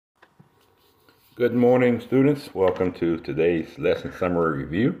Good morning, students. Welcome to today's lesson summary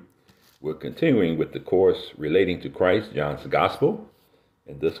review. We're continuing with the course relating to Christ, John's Gospel.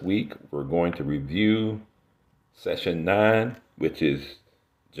 And this week, we're going to review session 9, which is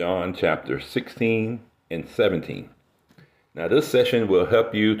John chapter 16 and 17. Now, this session will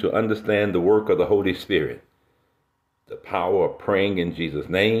help you to understand the work of the Holy Spirit, the power of praying in Jesus'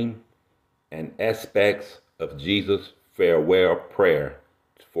 name, and aspects of Jesus' farewell prayer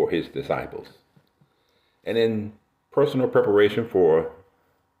for his disciples. And in personal preparation for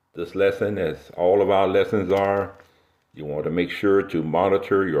this lesson, as all of our lessons are, you want to make sure to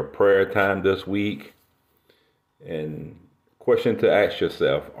monitor your prayer time this week. And question to ask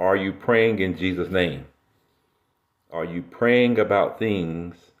yourself, are you praying in Jesus' name? Are you praying about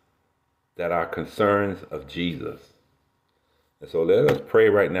things that are concerns of Jesus? And so let us pray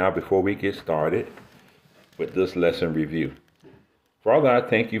right now before we get started with this lesson review. Father, I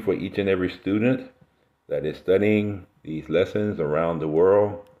thank you for each and every student that is studying these lessons around the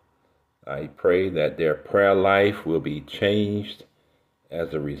world. I pray that their prayer life will be changed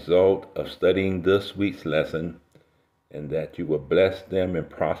as a result of studying this week's lesson, and that you will bless them and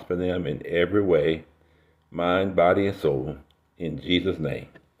prosper them in every way, mind, body, and soul, in Jesus' name.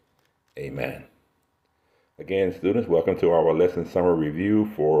 Amen. Again, students, welcome to our lesson summary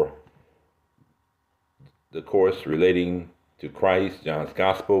review for the course relating to Christ, John's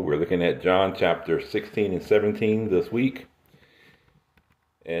Gospel. We're looking at John chapter 16 and 17 this week.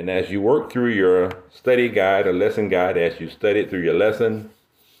 And as you work through your study guide or lesson guide, as you study through your lesson,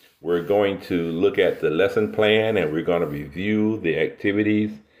 we're going to look at the lesson plan, and we're going to review the activities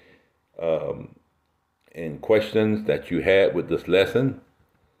and questions that you had with this lesson.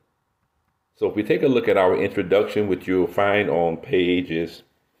 So if we take a look at our introduction, which you'll find on pages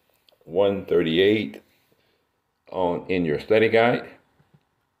 138 in your study guide.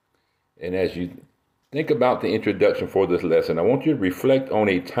 And as you think about the introduction for this lesson, I want you to reflect on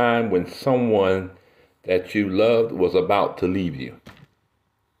a time when someone that you loved was about to leave you.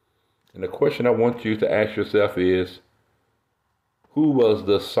 And the question I want you to ask yourself is, who was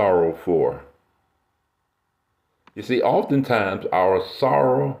the sorrow for? You see, oftentimes our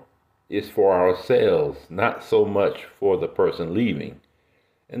sorrow is for ourselves, not so much for the person leaving.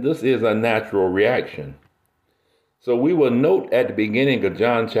 And this is a natural reaction. So we will note at the beginning of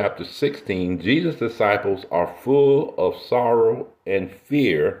John chapter 16, Jesus' disciples are full of sorrow and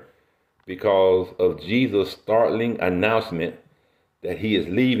fear because of Jesus' startling announcement that he is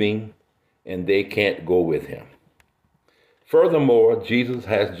leaving and they can't go with him. Furthermore, Jesus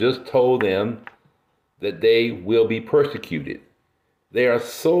has just told them that they will be persecuted. They are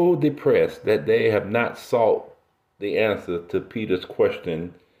so depressed that they have not sought the answer to Peter's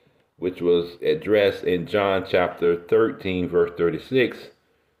question, which was addressed in John chapter 13, verse 36,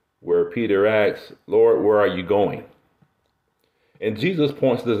 where Peter asks, "Lord, where are you going?" And Jesus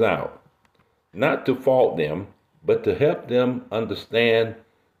points this out, not to fault them, but to help them understand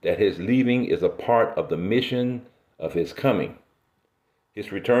that his leaving is a part of the mission of his coming.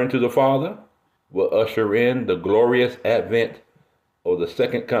 His return to the Father will usher in the glorious advent or the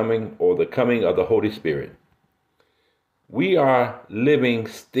second coming or the coming of the Holy Spirit. We are living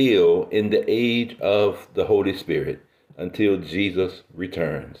still in the age of the Holy Spirit until Jesus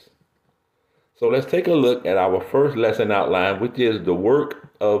returns. So let's take a look at our first lesson outline, which is the work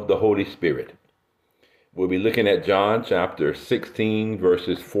of the Holy Spirit. We'll be looking at John chapter 16,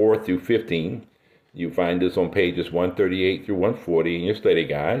 verses 4 through 15. You find this on pages 138 through 140 in your study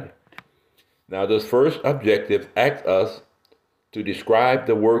guide. Now, this first objective asks us to describe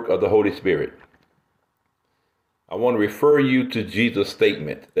the work of the Holy Spirit. I want to refer you to Jesus'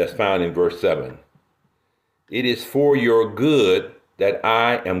 statement that's found in verse 7. "It is for your good that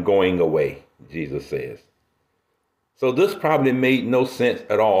I am going away," Jesus says. So this probably made no sense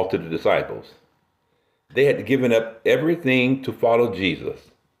at all to the disciples. They had given up everything to follow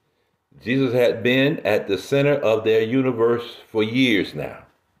Jesus. Jesus had been at the center of their universe for years now.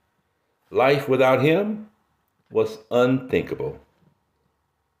 Life without him was unthinkable.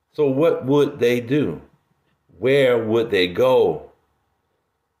 So what would they do? Where would they go?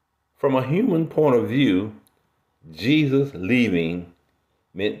 From a human point of view, Jesus leaving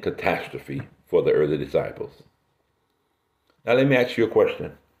meant catastrophe for the early disciples. Now let me ask you a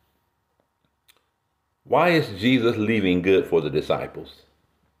question. Why is Jesus leaving good for the disciples?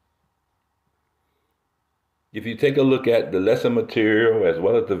 If you take a look at the lesson material as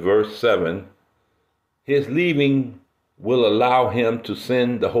well as the verse 7, his leaving will allow him to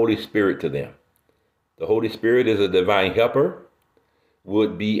send the Holy Spirit to them. The Holy Spirit is a divine helper,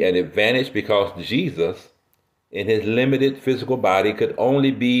 would be an advantage because Jesus, in his limited physical body, could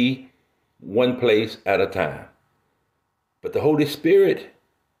only be one place at a time. But the Holy Spirit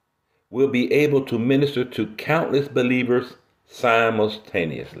will be able to minister to countless believers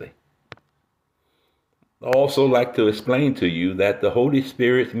simultaneously. I also like to explain to you that the Holy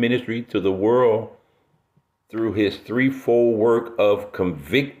Spirit's ministry to the world through his threefold work of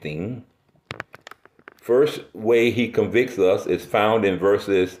convicting. First way he convicts us is found in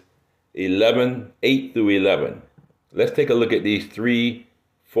verses 8 through 11. Let's take a look at these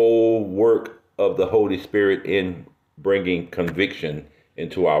threefold work of the Holy Spirit in bringing conviction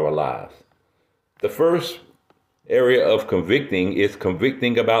into our lives. The first area of convicting is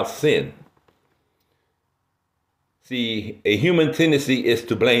convicting about sin. See, a human tendency is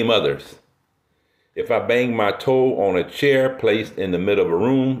to blame others. If I bang my toe on a chair placed in the middle of a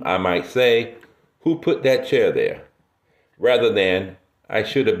room, I might say, "Who put that chair there?" rather than, "I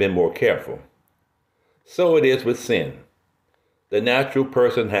should have been more careful." So it is with sin. The natural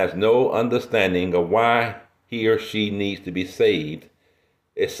person has no understanding of why he or she needs to be saved,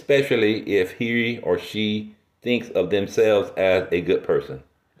 especially if he or she thinks of themselves as a good person.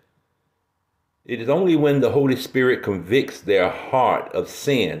 It is only when the Holy Spirit convicts their heart of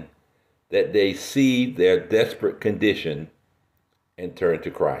sin that they see their desperate condition and turn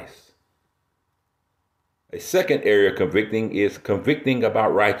to Christ. A second area of convicting is convicting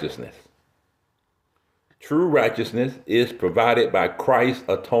about righteousness. True righteousness is provided by Christ's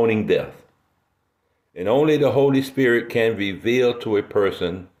atoning death. And only the Holy Spirit can reveal to a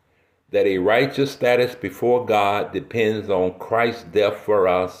person that a righteous status before God depends on Christ's death for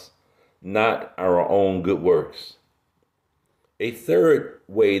us, not our own good works. A third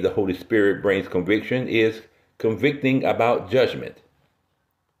way the Holy Spirit brings conviction is convicting about judgment.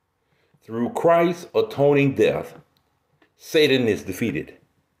 Through Christ's atoning death, Satan is defeated.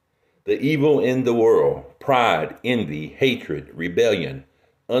 The evil in the world, pride, envy, hatred, rebellion,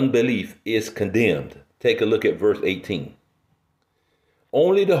 unbelief is condemned. Take a look at verse 18.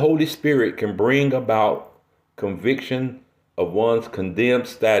 Only the Holy Spirit can bring about conviction of one's condemned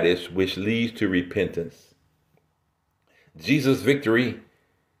status, which leads to repentance. Jesus' victory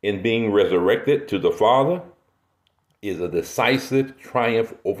in being resurrected to the Father is a decisive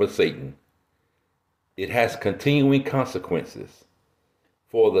triumph over Satan. It has continuing consequences,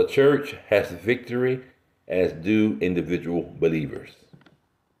 for the church has victory, as do individual believers.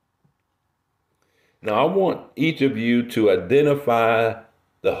 Now, I want each of you to identify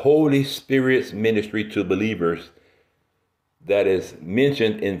the Holy Spirit's ministry to believers that is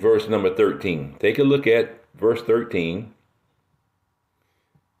mentioned in verse number 13. Take a look at verse 13,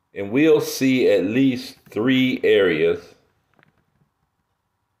 and we'll see at least three areas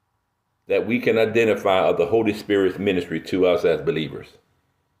that we can identify of the Holy Spirit's ministry to us as believers.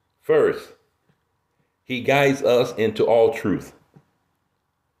 First, he guides us into all truth.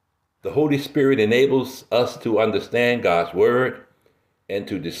 The Holy Spirit enables us to understand God's word and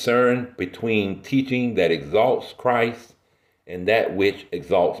to discern between teaching that exalts Christ and that which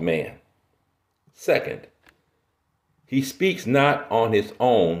exalts man. Second, he speaks not on his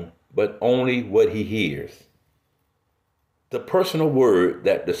own, but only what he hears. The personal word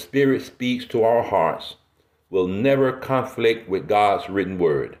that the Spirit speaks to our hearts will never conflict with God's written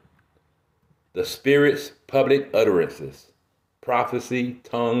word. The Spirit's public utterances, prophecy,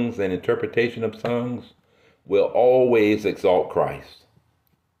 tongues, and interpretation of tongues will always exalt Christ.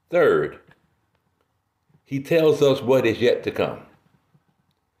 Third, he tells us what is yet to come.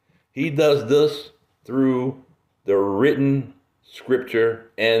 He does this through the written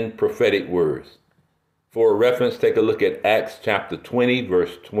scripture and prophetic words. For reference, take a look at Acts chapter 20,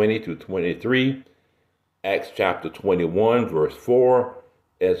 verse 20 to 23, Acts chapter 21, verse 4,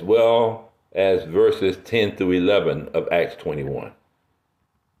 as well as verses 10 through 11 of Acts 21. I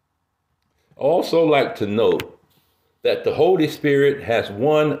also like to note that the Holy Spirit has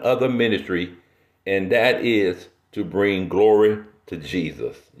one other ministry, and that is to bring glory to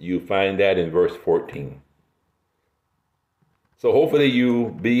Jesus. You find that in verse 14. So hopefully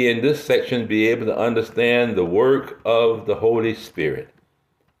you be in this section, be able to understand the work of the Holy Spirit.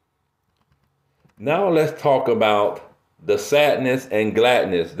 Now let's talk about the sadness and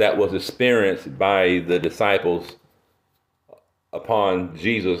gladness that was experienced by the disciples upon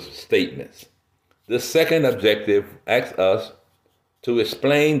Jesus' statements. The second objective asks us to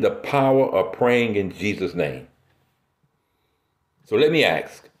explain the power of praying in Jesus' name. So let me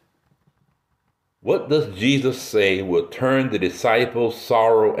ask, what does Jesus say will turn the disciples'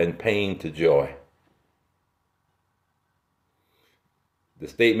 sorrow and pain to joy? The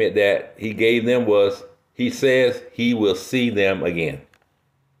statement that he gave them was, he says he will see them again.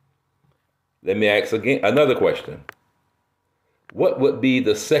 Let me ask again another question. what would be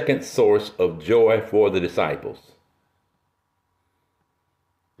the second source of joy for the disciples?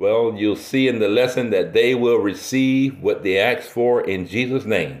 Well, you'll see in the lesson that they will receive what they ask for in Jesus'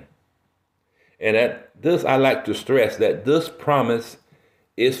 name. And at this, I like to stress that this promise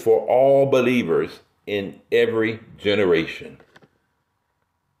is for all believers in every generation.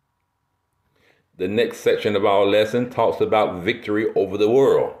 The next section of our lesson talks about victory over the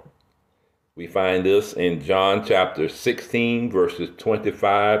world. We find this in John chapter 16, verses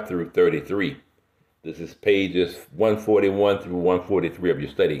 25 through 33. This is pages 141 through 143 of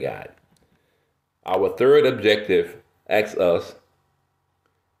your study guide. Our third objective asks us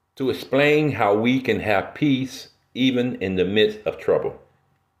to explain how we can have peace even in the midst of trouble.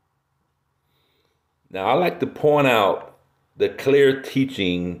 Now, I like to point out the clear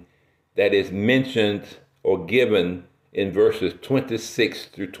teaching that is mentioned or given in verses 26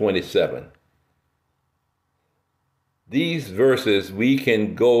 through 27. These verses, we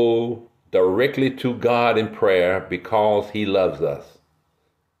can go directly to God in prayer because He loves us.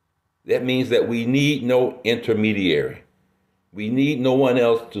 That means that we need no intermediary. We need no one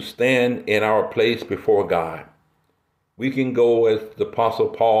else to stand in our place before God. We can go, as the Apostle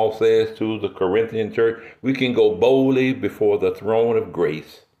Paul says to the Corinthian church, we can go boldly before the throne of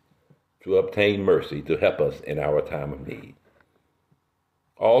grace to obtain mercy to help us in our time of need.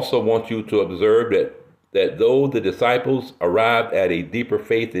 I also want you to observe that though the disciples arrived at a deeper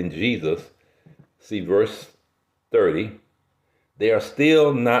faith in Jesus, see verse 30, they are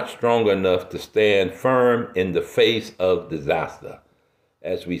still not strong enough to stand firm in the face of disaster,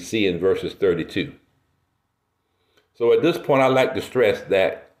 as we see in verses 32. So at this point, I'd like to stress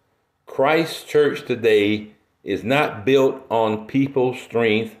that Christ's church today is not built on people's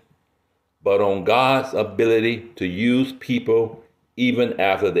strength, but on God's ability to use people even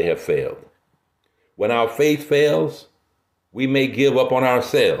after they have failed. When our faith fails, we may give up on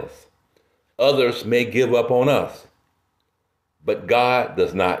ourselves. Others may give up on us. But God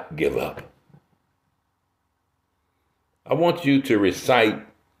does not give up. I want you to recite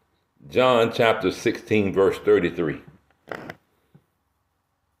John chapter 16, verse 33.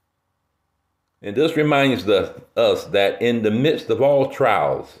 And this reminds us that in the midst of all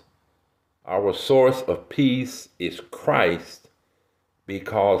trials, our source of peace is Christ,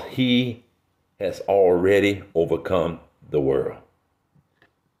 because He has already overcome the world.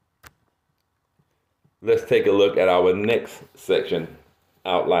 Let's take a look at our next section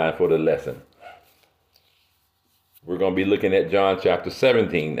outline for the lesson. We're going to be looking at John chapter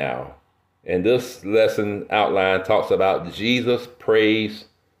 17 now. And this lesson outline talks about Jesus' praise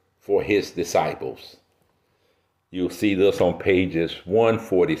for His disciples. You'll see this on pages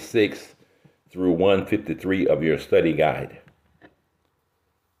 146 through 153 of your study guide.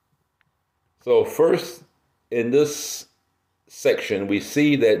 So first, in this section, we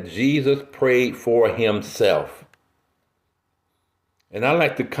see that Jesus prayed for Himself. And I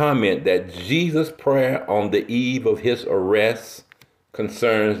like to comment that Jesus' prayer on the eve of His arrest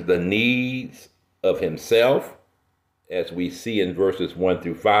concerns the needs of Himself, as we see in verses 1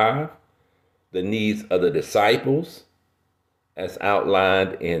 through 5, the needs of the disciples, as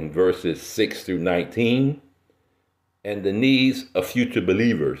outlined in verses 6 through 19, and the needs of future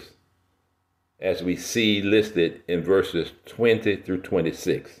believers, as we see listed in verses 20 through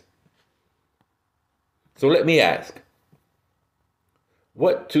 26. So let me ask,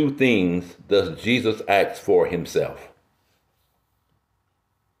 what two things does Jesus ask for Himself?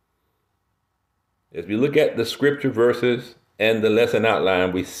 As we look at the scripture verses and the lesson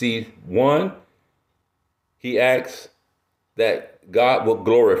outline, we see one, He asks that God will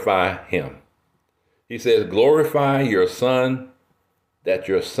glorify Him. He says, glorify your Son, that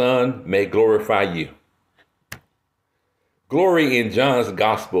your Son may glorify you. Glory in John's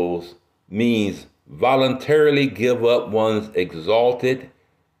Gospels means voluntarily give up one's exalted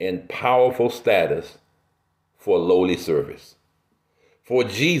and powerful status for lowly service. For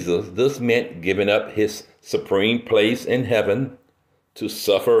Jesus, this meant giving up His supreme place in heaven to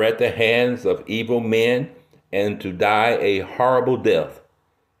suffer at the hands of evil men and to die a horrible death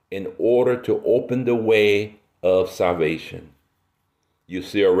in order to open the way of salvation. You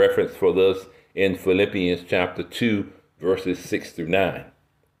see a reference for this in Philippians chapter 2, verses 6 through 9.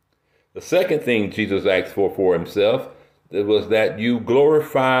 The second thing Jesus asked for Himself was that you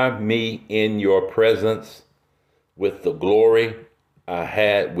glorify me in your presence with the glory I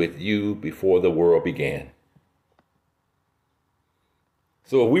had with you before the world began.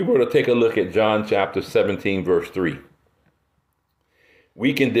 So if we were to take a look at John chapter 17, verse 3,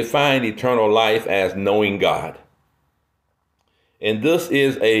 we can define eternal life as knowing God. And this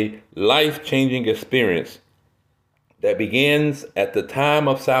is a life-changing experience that begins at the time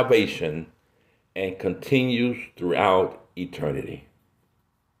of salvation and continues throughout eternity.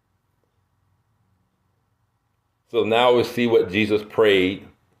 So now we see what Jesus prayed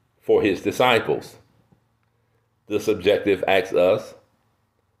for his disciples. This objective asks us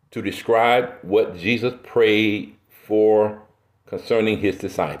to describe what Jesus prayed for concerning his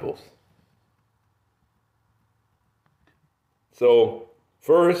disciples. So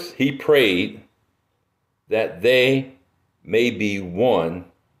first, he prayed that they may be one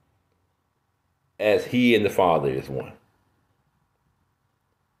as he and the Father is one.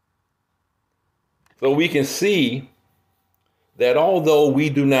 So we can see that although we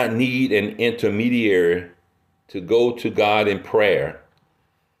do not need an intermediary to go to God in prayer,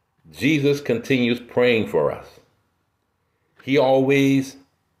 Jesus continues praying for us. He always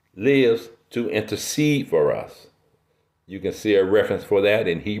lives to intercede for us. You can see a reference for that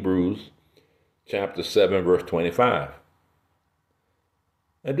in Hebrews chapter 7, verse 25.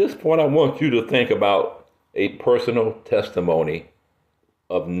 At this point, I want you to think about a personal testimony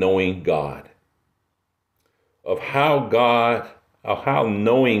of knowing God, of how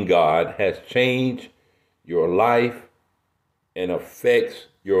knowing God has changed your life and affects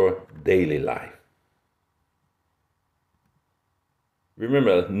your daily life.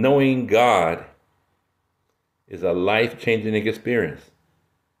 Remember, knowing God is a life-changing experience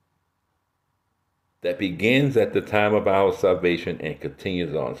that begins at the time of our salvation and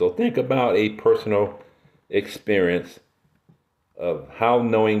continues on. So think about a personal experience of how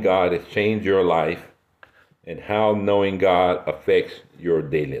knowing God has changed your life and how knowing God affects your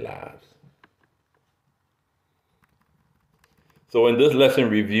daily lives. So in this lesson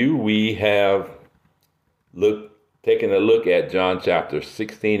review, we have taken a look at John chapter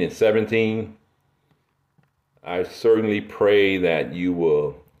 16 and 17. I certainly pray that you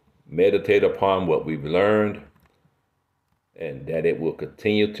will meditate upon what we've learned and that it will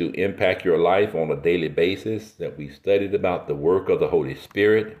continue to impact your life on a daily basis, that we studied about the work of the Holy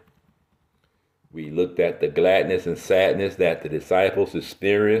Spirit. We looked at the gladness and sadness that the disciples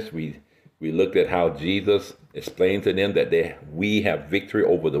experienced. We looked at how Jesus explained to them that we have victory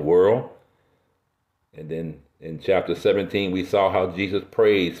over the world. And then in chapter 17, we saw how Jesus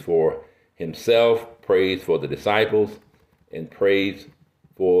prays for himself, prays for the disciples, and prays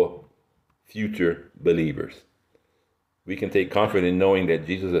for future believers. We can take comfort in knowing that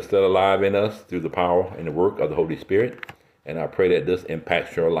Jesus is still alive in us through the power and the work of the Holy Spirit. And I pray that this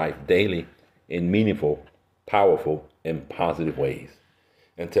impacts your life daily in meaningful, powerful, and positive ways.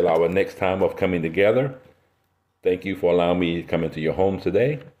 Until our next time of coming together, thank you for allowing me to come into your home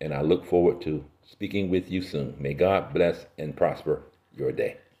today, and I look forward to speaking with you soon. May God bless and prosper your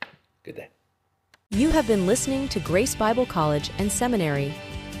day. Good day. You have been listening to Grace Bible College and Seminary.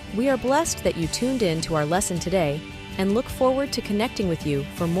 We are blessed that you tuned in to our lesson today and look forward to connecting with you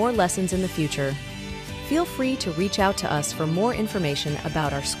for more lessons in the future. Feel free to reach out to us for more information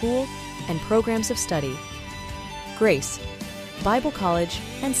about our school and programs of study. Grace Bible College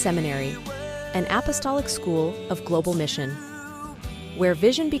and Seminary, an apostolic school of global mission. Where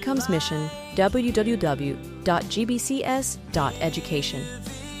vision becomes mission,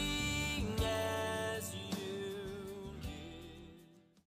 www.gbcs.education.